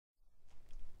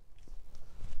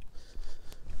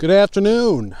Good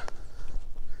afternoon.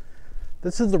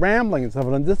 This is the ramblings of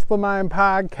an Undisciplined Mind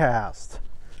podcast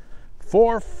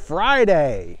for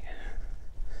Friday,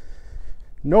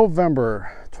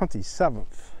 November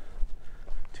 27th,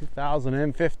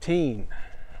 2015.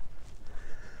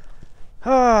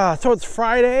 So it's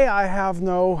Friday. I have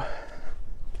no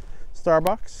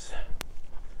Starbucks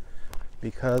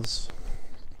because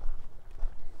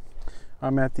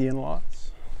I'm at the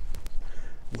in-laws.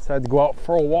 Decided to go out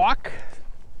for a walk.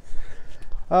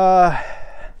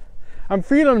 I'm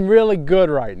feeling really good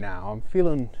right now. I'm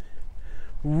feeling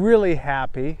really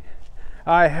happy.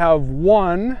 I have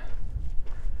won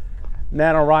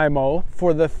NaNoWriMo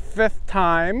for the 5th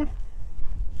time.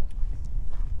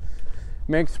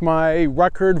 Makes my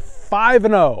record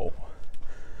 5-0.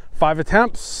 5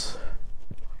 attempts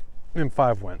and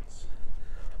 5 wins.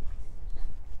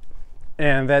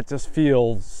 And that just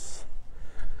feels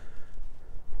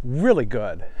really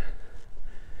good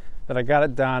that I got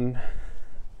it done.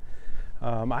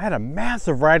 I had a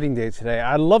massive writing day today.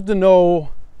 I'd love to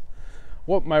know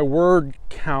what my word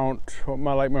count, what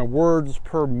my words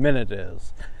per minute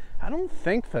is. I don't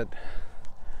think that.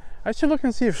 I should look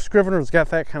and see if Scrivener's got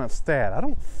that kind of stat. I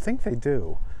don't think they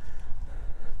do.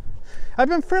 I've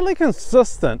been fairly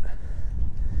consistent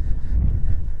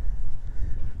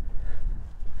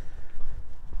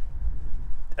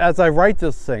as I write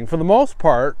this thing, for the most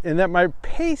part, in that my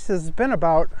pace has been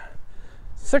about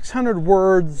 600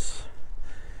 words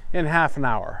in half an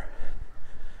hour,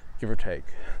 give or take.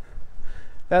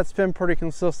 That's been pretty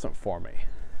consistent for me.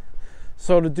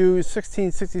 So to do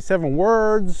 1667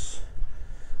 words,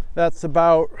 that's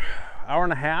about an hour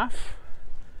and a half-ish.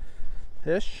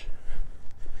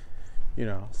 You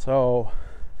know, so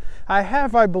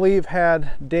I believe,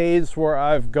 had days where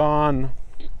I've gone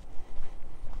a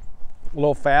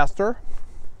little faster.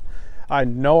 I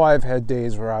know I've had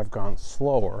days where I've gone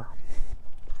slower.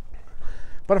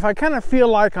 But if I kind of feel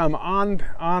like I'm on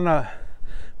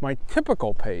my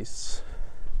typical pace,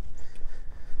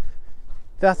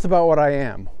 that's about what I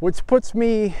am. Which puts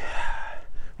me,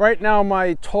 right now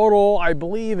my total, I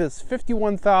believe, is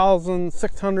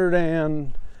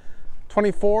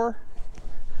 51,624.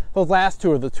 Those last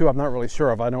two are the two I'm not really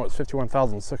sure of. I know it's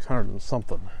 51,600 and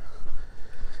something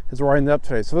is where I ended up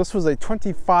today. So this was a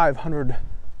 2,500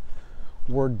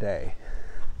 word day.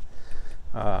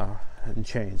 And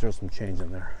change. There's some change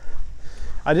in there.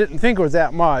 I didn't think it was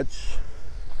that much.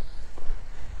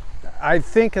 I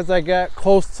think as I got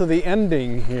close to the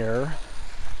ending here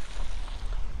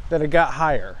that it got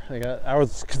higher. I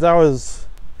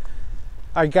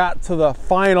got to the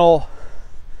final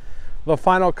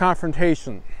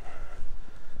confrontation,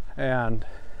 and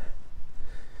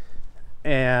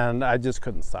I just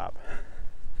couldn't stop.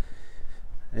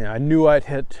 I knew I'd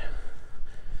hit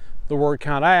the word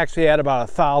count. I actually had about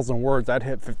 1,000 words. I'd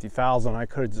hit 50,000. I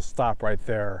could have just stopped right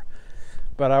there,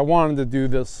 but I wanted to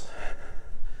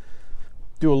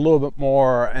do a little bit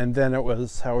more, and then I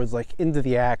was like into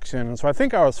the action, and so I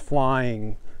think I was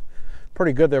flying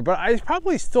pretty good there. But I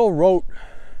probably still wrote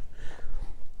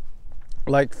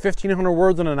like 1,500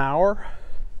 words in an hour,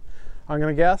 I'm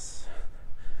gonna guess,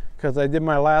 because I did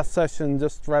my last session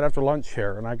just right after lunch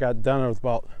here, and I got done. It was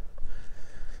about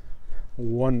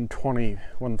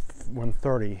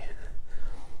 1:30.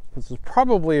 This is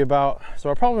probably about,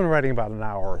 so I've probably been writing about an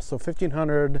hour. So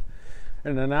 1,500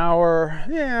 in an hour,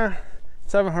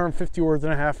 750 words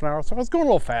in a half an hour. So I was going a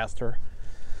little faster,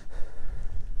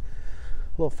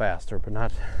 but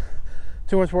not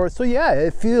too much words. So yeah,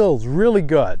 it feels really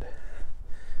good.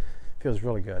 It feels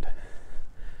really good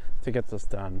to get this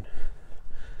done.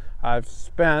 I've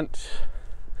spent,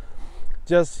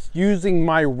 just using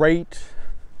my rate,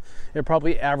 it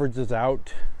probably averages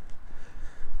out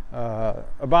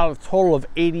about a total of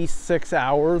 86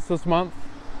 hours this month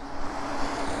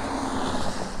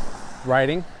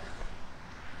writing.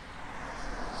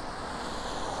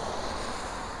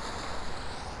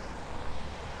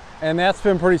 And that's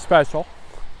been pretty special.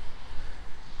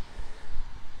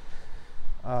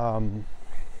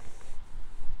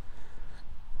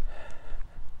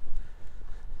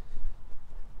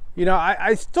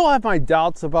 I still have my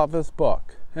doubts about this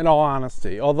book, in all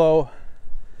honesty, although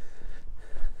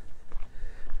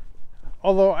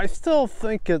I still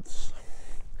think it's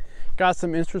got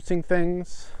some interesting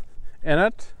things in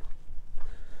it.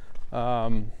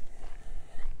 And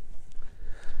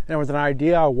it was an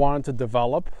idea I wanted to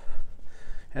develop,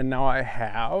 and now I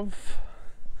have.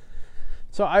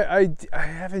 So I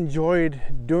have enjoyed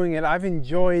doing it. I've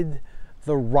enjoyed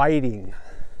the writing.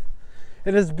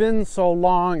 It has been so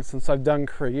long since I've done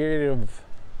creative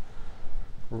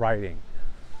writing,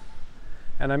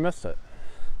 and I missed it.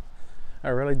 I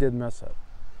really did miss it.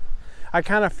 I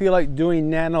kind of feel like doing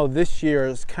Nano this year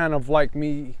is kind of like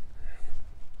me,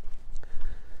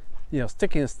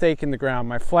 sticking a stake in the ground,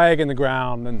 my flag in the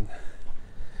ground,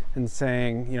 and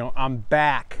saying, I'm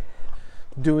back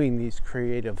doing these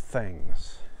creative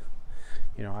things.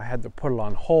 I had to put it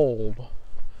on hold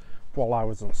while I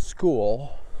was in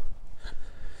school.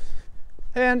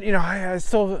 And, I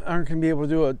still aren't going to be able to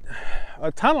do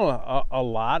a ton of a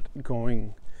lot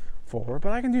going forward,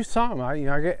 but I can do some. I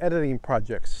get editing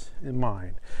projects in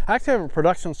mind. I actually have a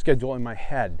production schedule in my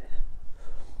head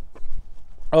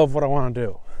of what I want to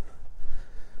do.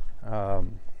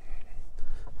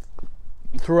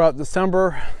 Throughout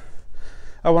December,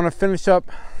 I want to finish up,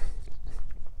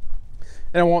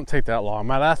 and it won't take that long,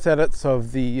 my last edits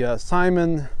of the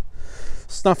Simon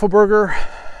Snuffleburger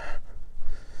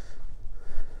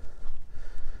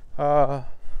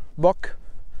book.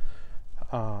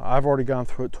 I've already gone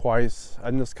through it twice.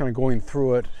 I'm just kind of going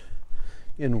through it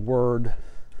in Word,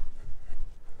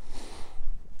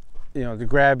 to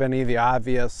grab any of the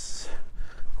obvious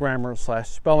grammar /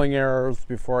 spelling errors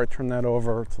before I turn that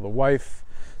over to the wife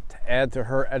to add to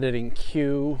her editing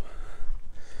queue.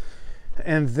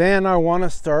 And then I want to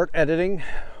start editing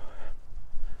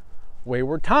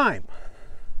Wayward Time,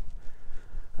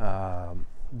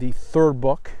 the third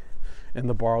book in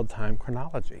the Borrowed Time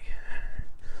chronology.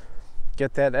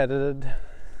 Get that edited.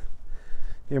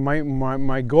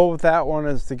 My goal with that one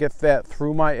is to get that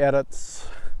through my edits,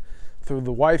 through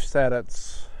the wife's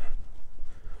edits,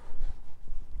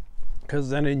 because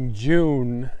then in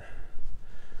June,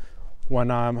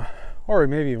 when or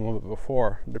maybe even a little bit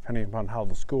before, depending upon how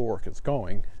the schoolwork is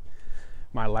going,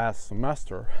 my last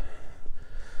semester,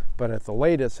 but at the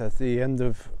latest, at the end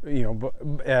of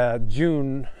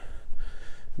June,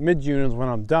 mid-June is when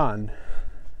I'm done.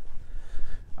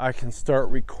 I can start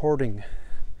recording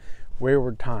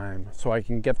Wayward Time so I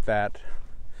can get that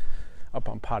up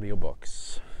on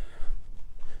audiobooks.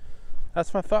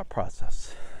 That's my thought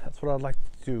process. That's what I'd like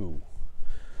to do.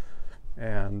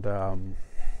 And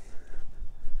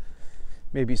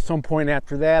maybe some point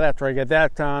after that, after I get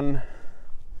that done,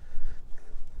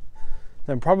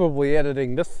 then probably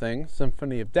editing this thing,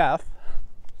 Symphony of Death.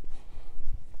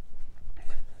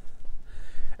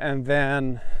 And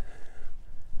then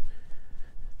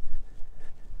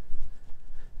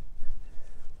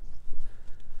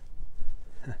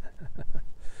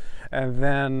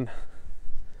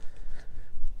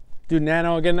do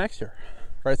Nano again next year.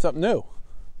 Write something new.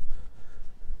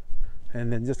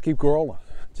 And then just keep rolling.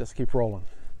 Just keep rolling.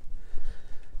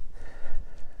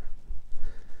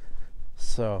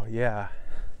 So, yeah,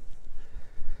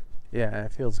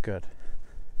 it feels good.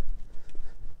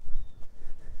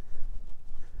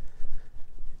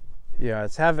 Yeah,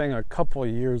 it's having a couple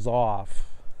years off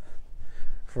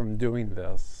from doing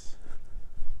this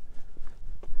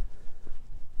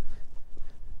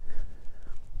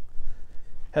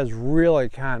has really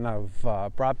kind of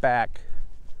brought back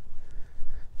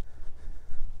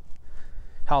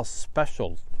how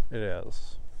special it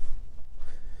is.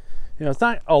 It's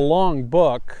not a long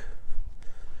book.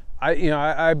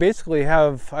 I basically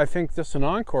have, I think, just an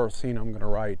encore scene I'm going to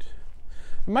write.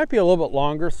 It might be a little bit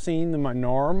longer scene than my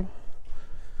norm,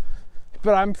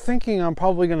 but I'm thinking I'm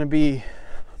probably going to be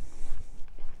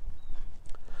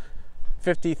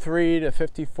 53 to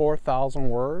 54,000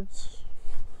 words.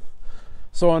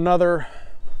 So another,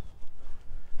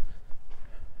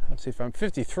 let's see, if I'm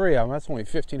 53, that's only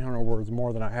 1,500 words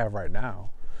more than I have right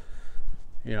now.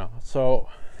 So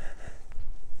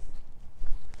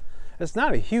it's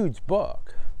not a huge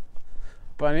book,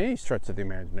 by any stretch of the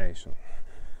imagination.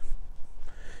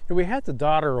 We had the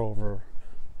daughter over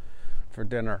for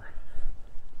dinner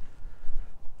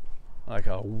like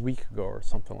a week ago or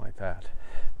something like that.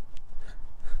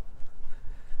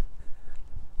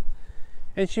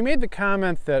 And she made the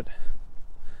comment that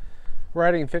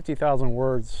writing 50,000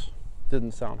 words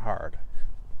didn't sound hard.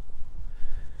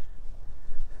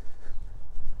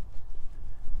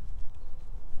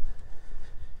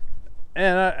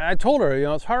 And I told her,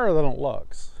 it's harder than it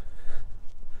looks.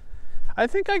 I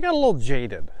think I got a little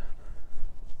jaded.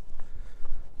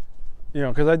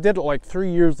 Because I did it like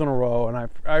 3 years in a row, and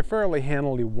I fairly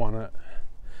handily won it.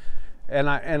 And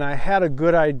I had a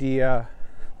good idea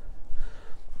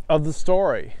of the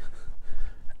story.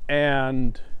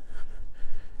 And,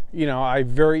 I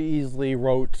very easily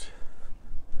wrote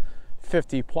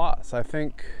 50 plus. I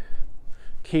think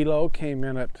Kilo came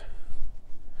in at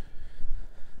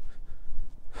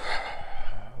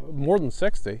more than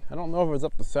 60. I don't know if it was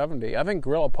up to 70. I think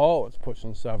Gorilla Poe was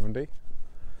pushing 70.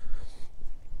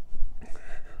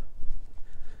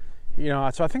 You know,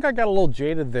 so I think I got a little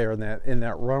jaded there in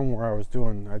that run where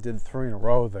I did 3 in a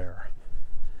row there.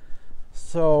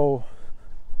 So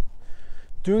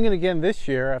doing it again this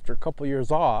year after a couple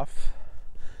years off,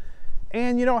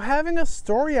 and you know, having a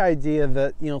story idea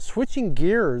that, you know, switching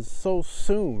gears so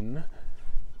soon.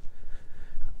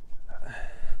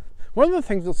 One of the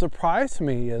things that surprised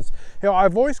me is, you know,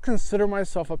 I've always considered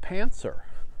myself a pantser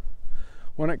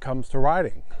when it comes to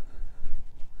writing.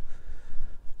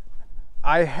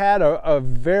 I had a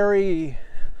fairly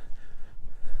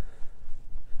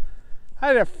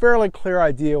clear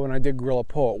idea when I did Guerrilla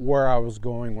Poet where I was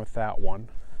going with that one.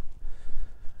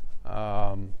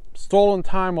 Stolen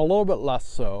Time a little bit less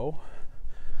so.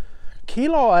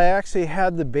 Kilo, I actually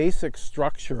had the basic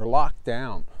structure locked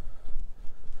down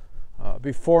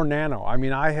before Nano. I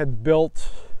mean, I had built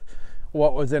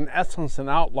what was in essence an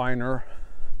outline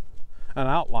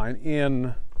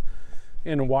in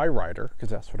YWriter, because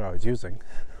that's what I was using.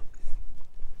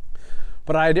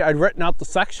 But I'd written out the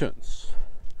sections.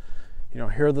 You know,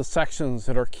 here are the sections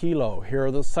that are Kilo. Here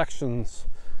are the sections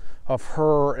of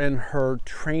her and her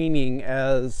training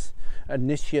as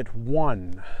Initiate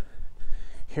 1.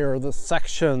 Here are the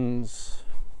sections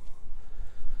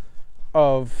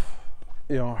of,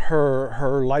 you know,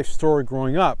 her life story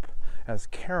growing up as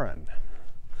Karen.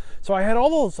 So I had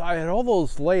all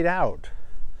those laid out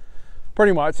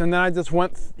pretty much, and then I just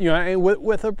went, you know,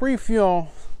 with a brief, you know,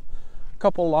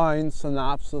 couple lines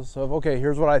synopsis of, okay,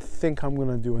 here's what I think I'm going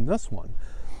to do in this one.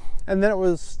 And then it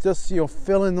was just, you know,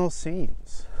 fill in those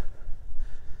scenes.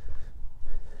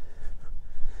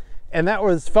 And that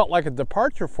felt like a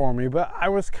departure for me, but I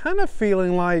was kind of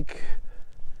feeling like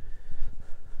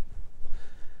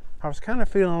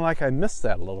I missed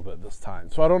that a little bit this time.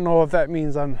 So I don't know if that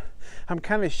means I'm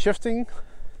kind of shifting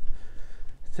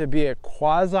to be a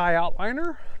quasi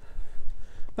outliner.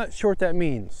 Not sure what that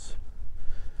means.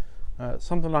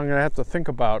 Something I'm going to have to think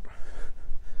about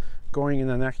going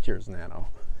into next year's Nano.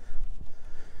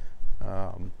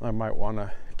 I might want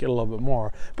to get a little bit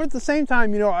more. But at the same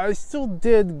time, you know, I still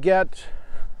did get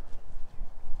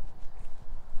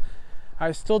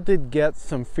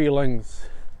some feelings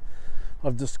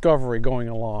of discovery going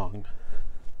along.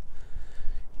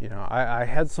 You know, I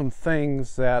had some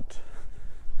things that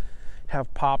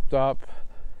have popped up.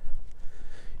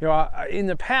 You know, in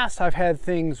the past I've had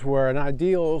things where an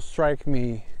idea will strike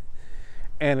me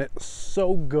and it's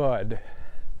so good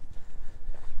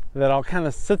that I'll kind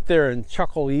of sit there and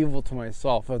chuckle evil to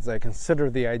myself as I consider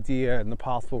the idea and the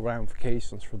possible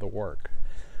ramifications for the work.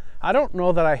 I don't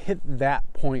know that I hit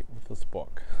that point with this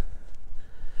book.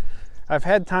 I've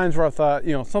had times where I thought,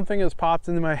 you know, something has popped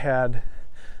into my head.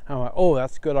 I'm like, oh,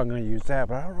 that's good, I'm going to use that.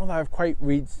 But I don't know that I've quite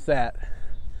reached that.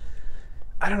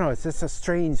 I don't know, it's just a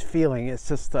strange feeling. It's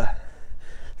just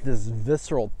this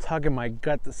visceral tug in my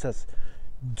gut that says,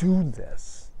 do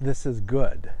this. This is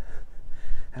good.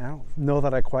 And I don't know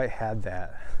that I quite had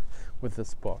that with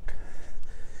this book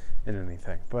in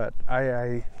anything. But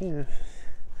I think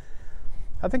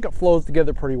it flows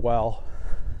together pretty well.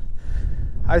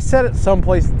 I set it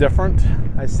someplace different.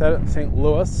 I set it in St.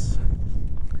 Louis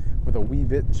with a wee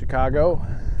bit in Chicago.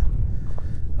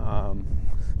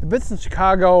 The bits in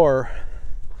Chicago are,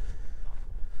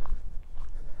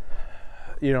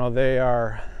 you know, they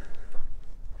are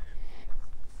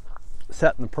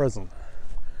set in the prison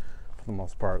for the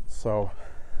most part. So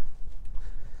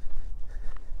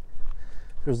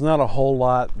there's not a whole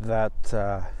lot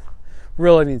that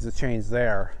really needs to change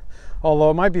there.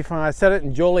 Although it might be fun. I set it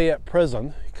in Joliet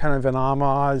Prison, kind of an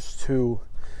homage to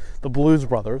the Blues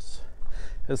Brothers.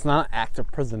 It's not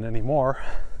active prison anymore,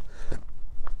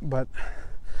 but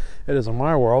it is in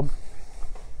my world.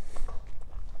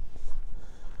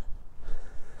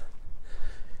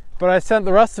 But I sent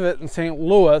the rest of it in St.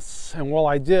 Louis, and while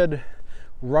I did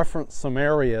reference some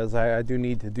areas, I do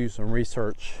need to do some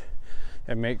research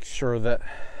and make sure that,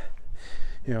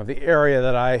 you know, the area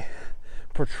that I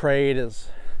portrayed is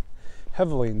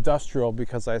heavily industrial,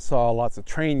 because I saw lots of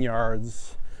train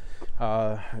yards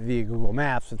via Google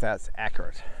Maps, if that's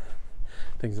accurate.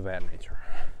 Things of that nature.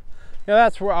 Yeah,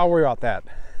 that's where I'll worry about that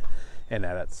in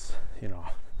edits. You know,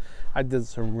 I did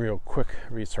some real quick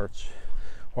research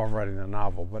while writing the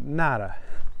novel, but not a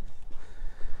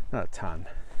ton.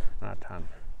 I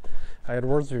had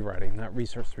words to be writing, not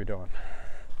research to be doing.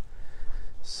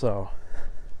 So,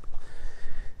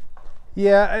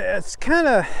 yeah, it's kind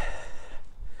of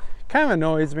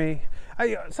annoys me.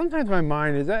 Sometimes my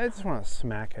mind is, I just want to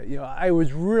smack it. You know, I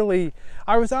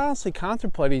was honestly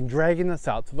contemplating dragging this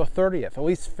out to the 30th, at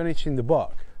least finishing the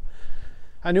book.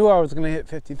 I knew I was going to hit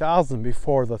 50,000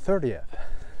 before the 30th.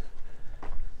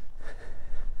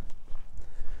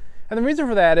 And the reason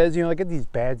for that is, you know, get these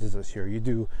badges this year. You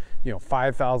do,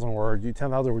 5,000 words, you do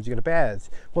 10,000 words, you get a badge.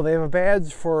 Well, they have a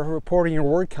badge for reporting your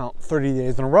word count 30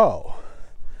 days in a row.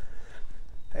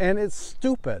 And it's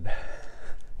stupid.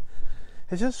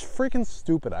 It's just freaking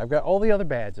stupid. I've got all the other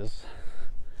badges.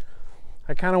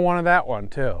 I kind of wanted that one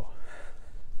too.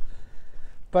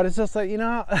 But it's just like,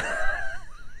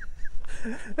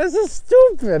 this is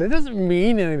stupid. It doesn't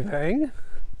mean anything.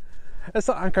 It's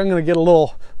not like I'm going to get a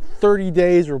little 30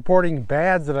 days reporting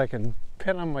badge that I can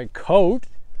pin on my coat.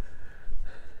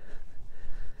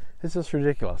 It's just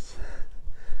ridiculous.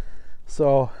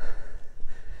 So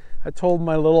I told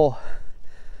my little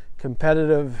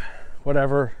competitive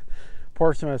whatever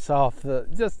portion of myself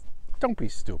that just don't be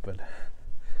stupid.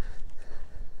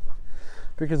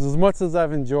 Because as much as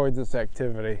I've enjoyed this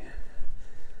activity,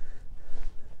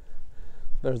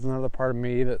 there's another part of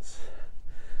me that's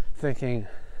thinking,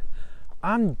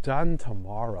 I'm done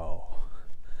tomorrow.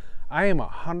 I am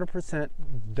 100%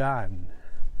 done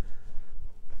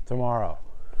tomorrow.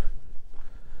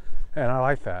 And I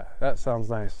like that. That sounds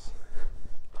nice.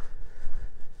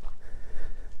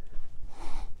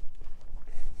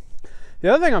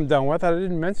 The other thing I'm done with, I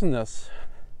didn't mention this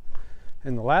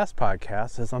in the last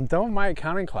podcast, is I'm done with my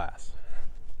accounting class.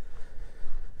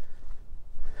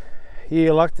 He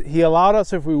allowed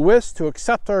us, if we wished, to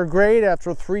accept our grade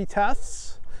after 3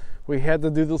 tests. We had to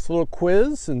do this little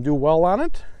quiz and do well on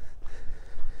it.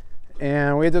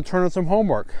 And we had to turn in some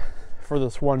homework for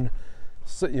this one,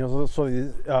 so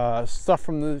the stuff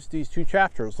from these 2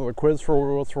 chapters. So the quiz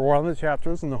was for one of the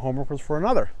chapters and the homework was for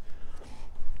another.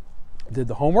 Did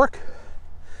the homework,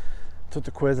 took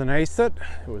the quiz and aced it.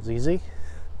 It was easy.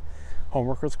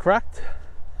 Homework was correct.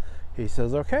 He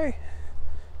says, okay,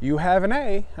 you have an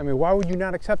A. I mean, why would you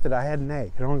not accept it? I had an A.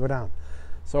 It could only go down.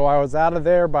 So I was out of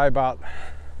there by about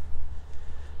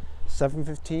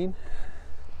 7:15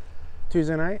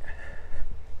 Tuesday night.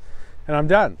 And I'm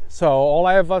done. So all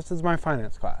I have left is my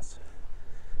finance class.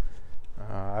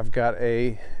 I've got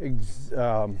a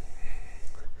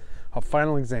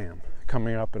final exam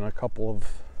coming up in a couple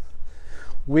of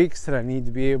weeks that I need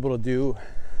to be able to do.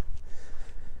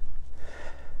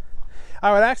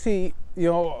 I would actually,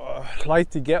 like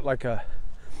to get like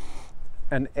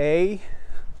an A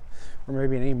or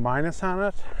maybe an A minus on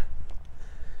it,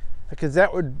 because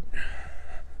that would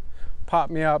pop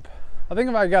me up. I think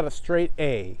if I got a straight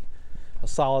A, a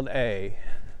solid A,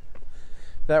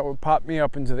 that would pop me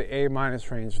up into the A minus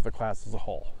range for the class as a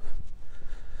whole.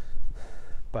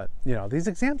 But, these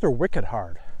exams are wicked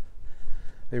hard.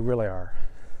 They really are.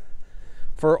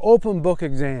 For open book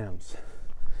exams,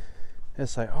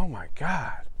 it's like, oh my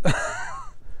God.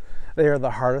 They are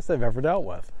the hardest I've ever dealt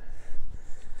with.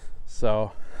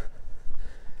 So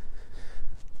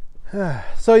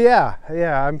yeah,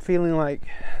 I'm feeling like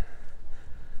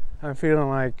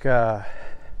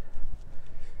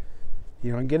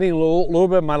getting a little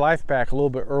bit of my life back a little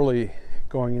bit early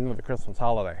going into the Christmas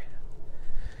holiday.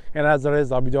 And as it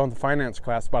is, I'll be doing the finance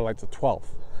class by like the 12th.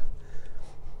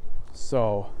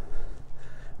 So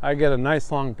I get a nice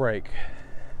long break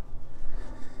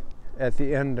at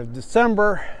the end of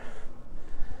December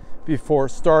before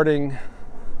starting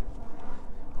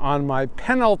on my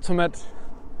penultimate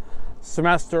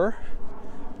semester,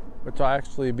 which I'll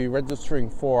actually be registering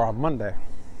for on Monday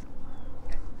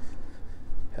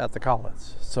at the college.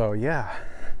 So yeah,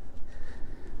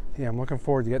 I'm looking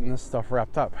forward to getting this stuff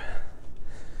wrapped up.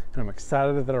 And I'm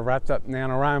excited that I wrapped up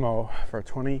NaNoWriMo for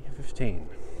 2015.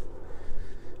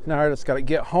 Now I just got to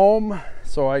get home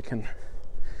so I can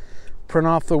print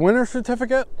off the winner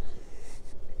certificate.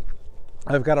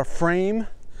 I've got a frame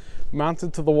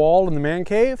mounted to the wall in the man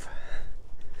cave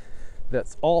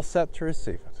that's all set to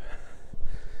receive it.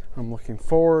 I'm looking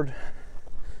forward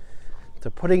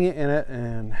to putting it in it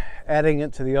and adding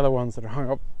it to the other ones that are hung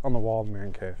up on the wall of the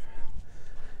man cave.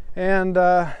 And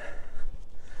I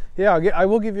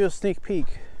will give you a sneak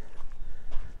peek.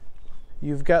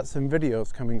 You've got some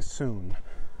videos coming soon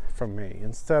from me.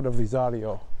 Instead of these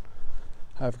audio,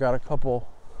 I've got a couple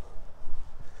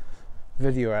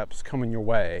video apps coming your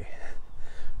way.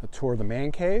 A tour of the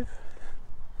man cave,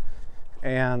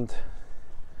 and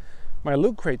my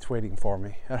loot crate's waiting for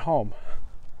me at home.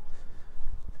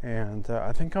 And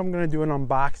I think I'm going to do an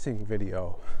unboxing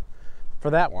video for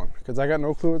that one, because I got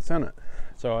no clue what's in it.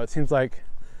 So it seems like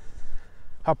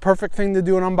a perfect thing to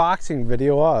do an unboxing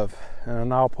video of.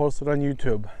 And I'll post it on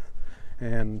YouTube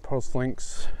and post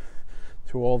links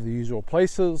to all the usual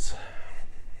places,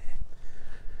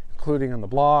 including on the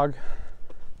blog,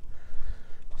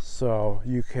 so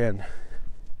you can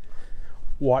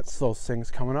watch those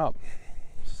things coming up.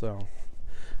 So,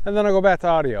 and then I'll go back to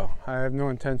audio. I have no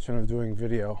intention of doing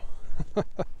video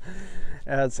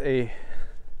as a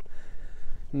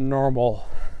normal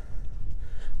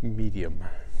medium.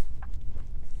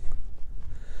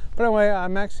 But anyway,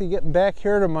 I'm actually getting back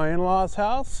here to my in-laws'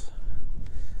 house.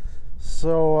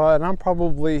 So, and I'm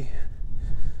probably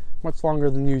much longer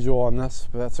than usual on this,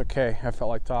 but that's okay. I felt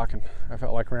like talking. I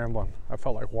felt like rambling. I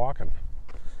felt like walking.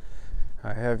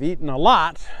 I have eaten a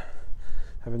lot.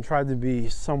 I've been trying to be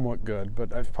somewhat good,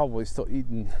 but I've probably still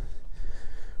eaten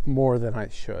more than I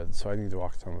should, so I need to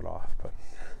walk some of it off. But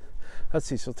let's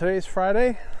see. So today's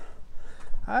Friday.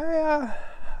 I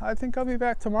think I'll be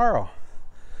back tomorrow.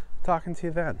 Talking to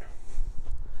you then.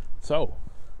 So,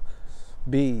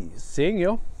 be seeing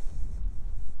you.